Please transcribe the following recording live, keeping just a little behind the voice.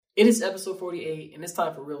It is episode 48, and it's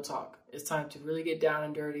time for real talk. It's time to really get down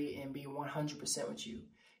and dirty and be 100% with you.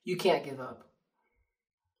 You can't give up.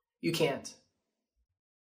 You can't.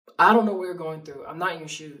 I don't know what you're going through. I'm not in your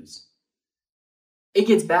shoes. It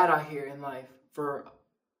gets bad out here in life for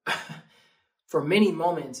many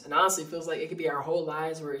moments. And honestly, it feels like it could be our whole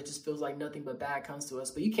lives where it just feels like nothing but bad comes to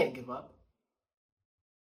us. But you can't give up.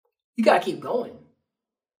 You got to keep going.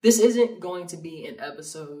 This isn't going to be an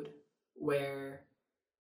episode where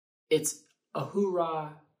it's a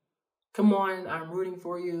hoorah. Come on, I'm rooting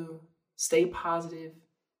for you. Stay positive.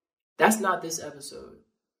 That's not this episode.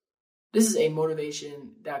 This is a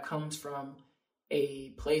motivation that comes from a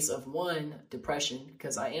place of, one, depression,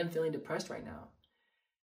 because I am feeling depressed right now.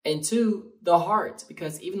 And two, the heart,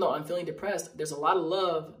 because even though I'm feeling depressed, there's a lot of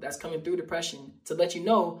love that's coming through depression to let you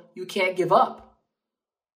know you can't give up.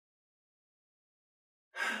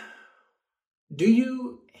 Do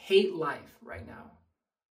you hate life right now?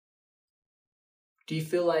 Do you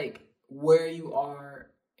feel like where you are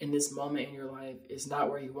in this moment in your life is not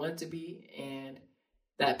where you want to be and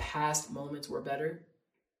that past moments were better?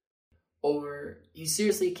 Or you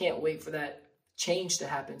seriously can't wait for that change to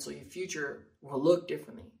happen so your future will look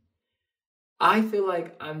differently? I feel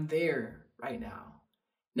like I'm there right now.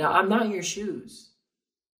 Now, I'm not in your shoes.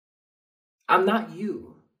 I'm not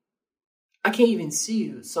you. I can't even see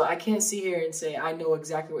you, so I can't sit here and say I know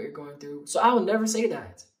exactly what you're going through. So I will never say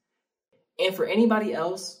that. And for anybody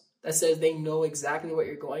else that says they know exactly what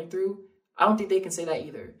you're going through, I don't think they can say that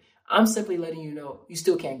either. I'm simply letting you know you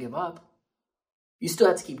still can't give up. You still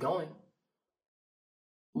have to keep going.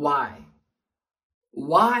 Why?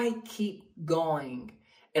 Why keep going?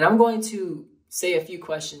 And I'm going to say a few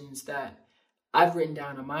questions that I've written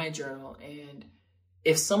down in my journal. And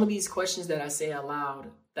if some of these questions that I say out loud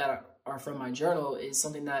that are from my journal is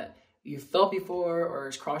something that you've felt before or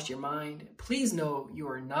has crossed your mind, please know you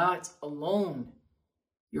are not alone.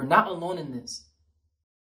 You're not alone in this.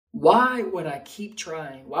 Why would I keep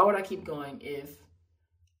trying? Why would I keep going if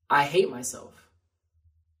I hate myself?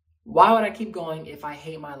 Why would I keep going if I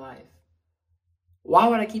hate my life? Why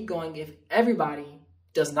would I keep going if everybody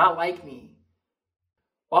does not like me?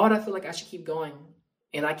 Why would I feel like I should keep going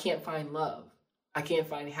and I can't find love? I can't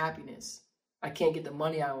find happiness. I can't get the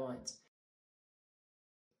money I want.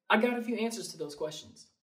 I got a few answers to those questions.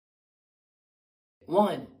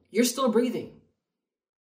 One, you're still breathing.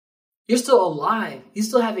 You're still alive. You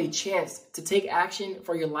still have a chance to take action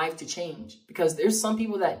for your life to change, because there's some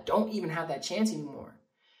people that don't even have that chance anymore.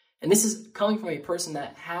 And this is coming from a person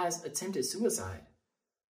that has attempted suicide.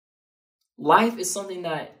 Life is something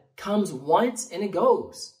that comes once and it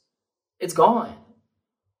goes. It's gone.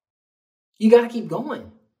 You got to keep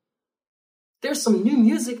going. There's some new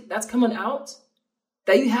music that's coming out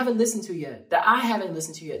that you haven't listened to yet, that I haven't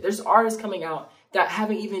listened to yet. There's artists coming out that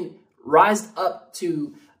haven't even rised up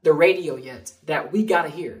to the radio yet that we got to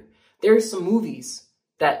hear. There's some movies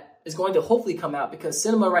that is going to hopefully come out because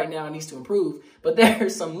cinema right now needs to improve. But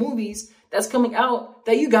there's some movies that's coming out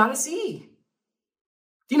that you got to see.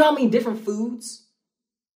 Do you know how many different foods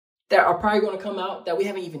that are probably going to come out that we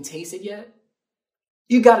haven't even tasted yet?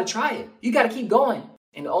 You got to try it. You got to keep going.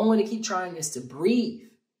 And the only way to keep trying is to breathe.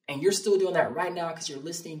 And you're still doing that right now because you're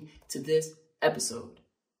listening to this episode.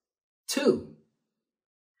 2,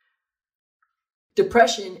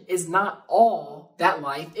 depression is not all that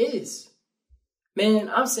life is.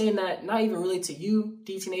 Man, I'm saying that not even really to you,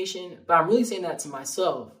 DT Nation, but I'm really saying that to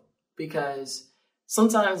myself, because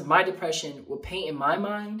sometimes my depression will paint in my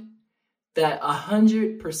mind that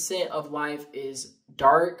 100% of life is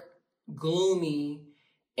dark, gloomy,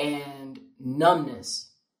 and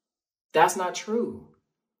numbness. That's not true.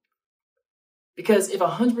 Because if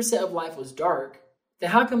 100% of life was dark, then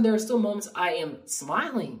how come there are still moments I am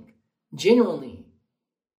smiling genuinely?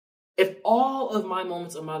 If all of my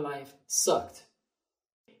moments of my life sucked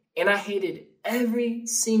and I hated every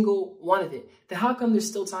single one of it, then how come there's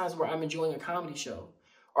still times where I'm enjoying a comedy show,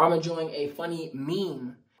 or I'm enjoying a funny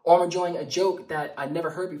meme, or I'm enjoying a joke that I never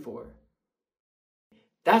heard before?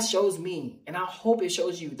 That shows me, and I hope it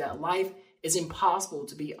shows you, that life is impossible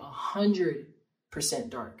to be 100%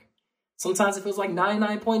 dark. Sometimes it feels like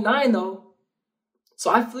 99.9 though.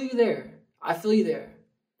 So I feel you there. I feel you there.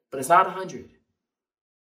 But it's not 100.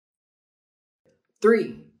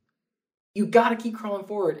 3, you got to keep crawling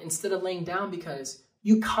forward instead of laying down, because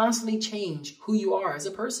you constantly change who you are as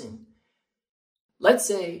a person. Let's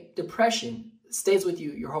say depression stays with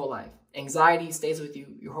you your whole life. Anxiety stays with you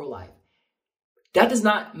your whole life. That does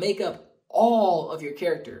not make up all of your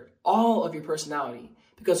character, all of your personality,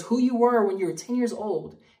 because who you were when you were 10 years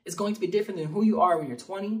old is going to be different than who you are when you're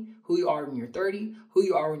 20, who you are when you're 30, who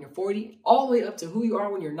you are when you're 40, all the way up to who you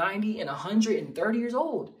are when you're 90 and 130 years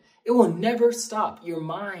old. It will never stop. Your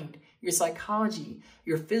mind, your psychology,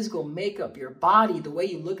 your physical makeup, your body, the way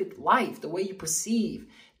you look at life, the way you perceive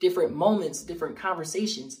different moments, different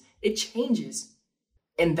conversations, it changes.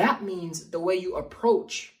 And that means the way you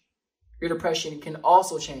approach your depression can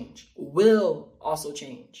also change, will also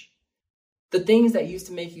change. The things that used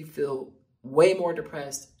to make you feel way more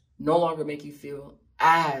depressed no longer make you feel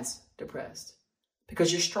as depressed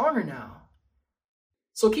because you're stronger now.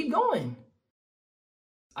 So keep going.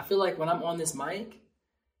 I feel like when I'm on this mic,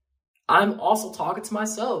 I'm also talking to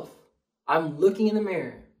myself. I'm looking in the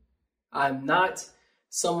mirror. I'm not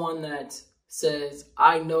someone that says,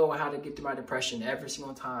 I know how to get through my depression every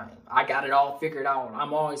single time. I got it all figured out.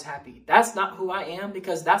 I'm always happy. That's not who I am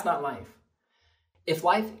because that's not life. If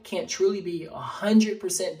life can't truly be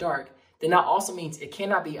 100% dark, then that also means it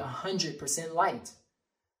cannot be 100% light.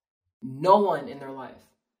 No one in their life,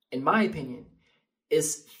 in my opinion,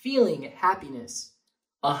 is feeling happiness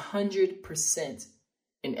 100%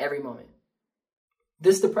 in every moment.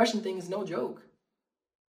 This depression thing is no joke.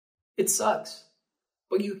 It sucks.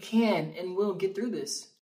 But you can and will get through this.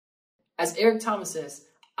 As Eric Thomas says,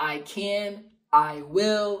 I can, I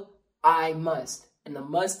will, I must. And the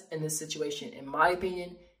must in this situation, in my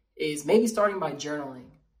opinion, is maybe starting by journaling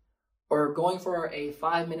or going for a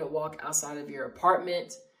 5-minute walk outside of your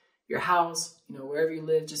apartment, your house, wherever you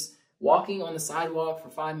live, just walking on the sidewalk for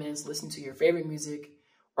 5 minutes, listening to your favorite music.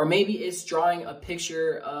 Or maybe it's drawing a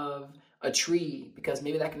picture of a tree because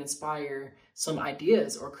maybe that can inspire some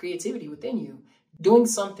ideas or creativity within you. Doing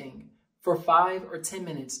something for 5 or 10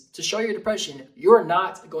 minutes to show your depression, you're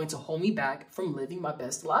not going to hold me back from living my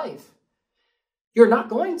best life. You're not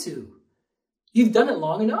going to. You've done it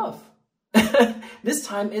long enough. This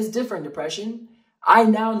time is different, depression. I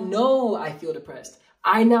now know I feel depressed.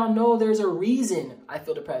 I now know there's a reason I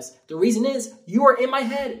feel depressed. The reason is you are in my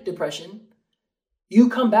head, depression. You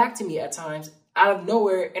come back to me at times out of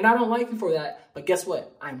nowhere, and I don't like you for that. But guess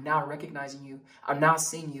what? I'm now recognizing you. I'm now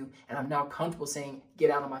seeing you, and I'm now comfortable saying,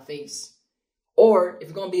 get out of my face. Or if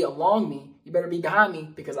you're going to be along me, you better be behind me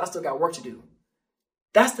because I still got work to do.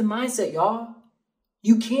 That's the mindset, y'all.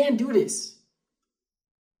 You can do this.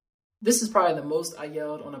 This is probably the most I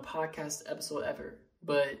yelled on a podcast episode ever,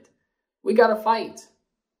 but we got to fight.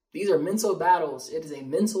 These are mental battles. It is a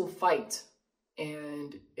mental fight.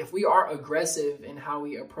 And if we are aggressive in how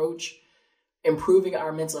we approach improving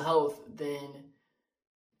our mental health, then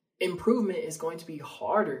improvement is going to be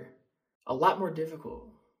harder, a lot more difficult.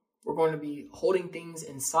 We're going to be holding things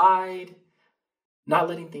inside, not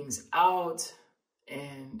letting things out,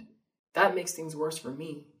 and that makes things worse for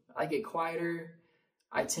me. I get quieter.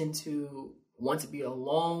 I tend to want to be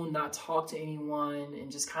alone, not talk to anyone,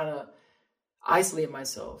 and just kind of isolate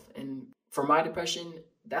myself. And for my depression,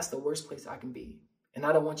 that's the worst place I can be. And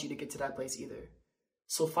I don't want you to get to that place either.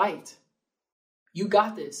 So fight. You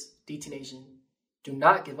got this, DT Nation. Do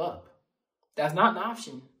not give up. That's not an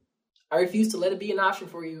option. I refuse to let it be an option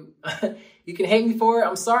for you. You can hate me for it.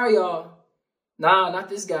 I'm sorry, y'all. Nah, not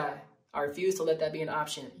this guy. I refuse to let that be an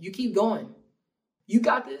option. You keep going. You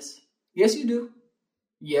got this. Yes, you do.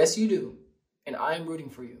 Yes, you do. And I am rooting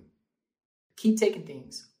for you. Keep taking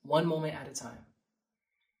things one moment at a time.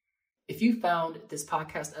 If you found this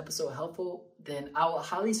podcast episode helpful, then I will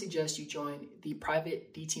highly suggest you join the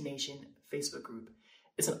private DT Nation Facebook group.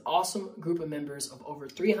 It's an awesome group of members of over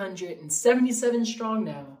 377 strong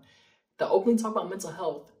now that openly talk about mental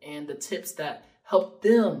health and the tips that help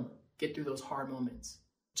them get through those hard moments.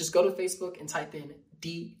 Just go to Facebook and type in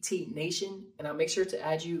DT Nation, and I'll make sure to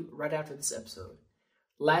add you right after this episode.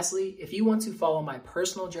 Lastly, if you want to follow my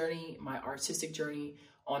personal journey, my artistic journey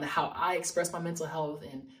on how I express my mental health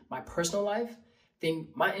and my personal life, then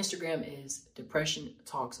my Instagram is Depression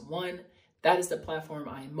Talks 1. That is the platform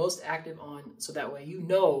I am most active on, so that way you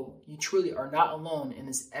know you truly are not alone in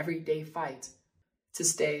this everyday fight to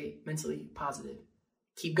stay mentally positive.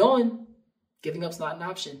 Keep going. Giving up's not an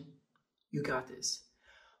option. You got this.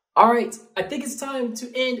 All right, I think it's time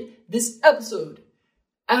to end this episode.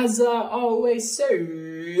 As I always say,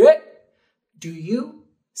 do you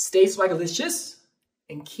stay swagalicious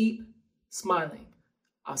and keep smiling.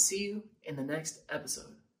 I'll see you in the next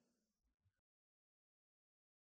episode.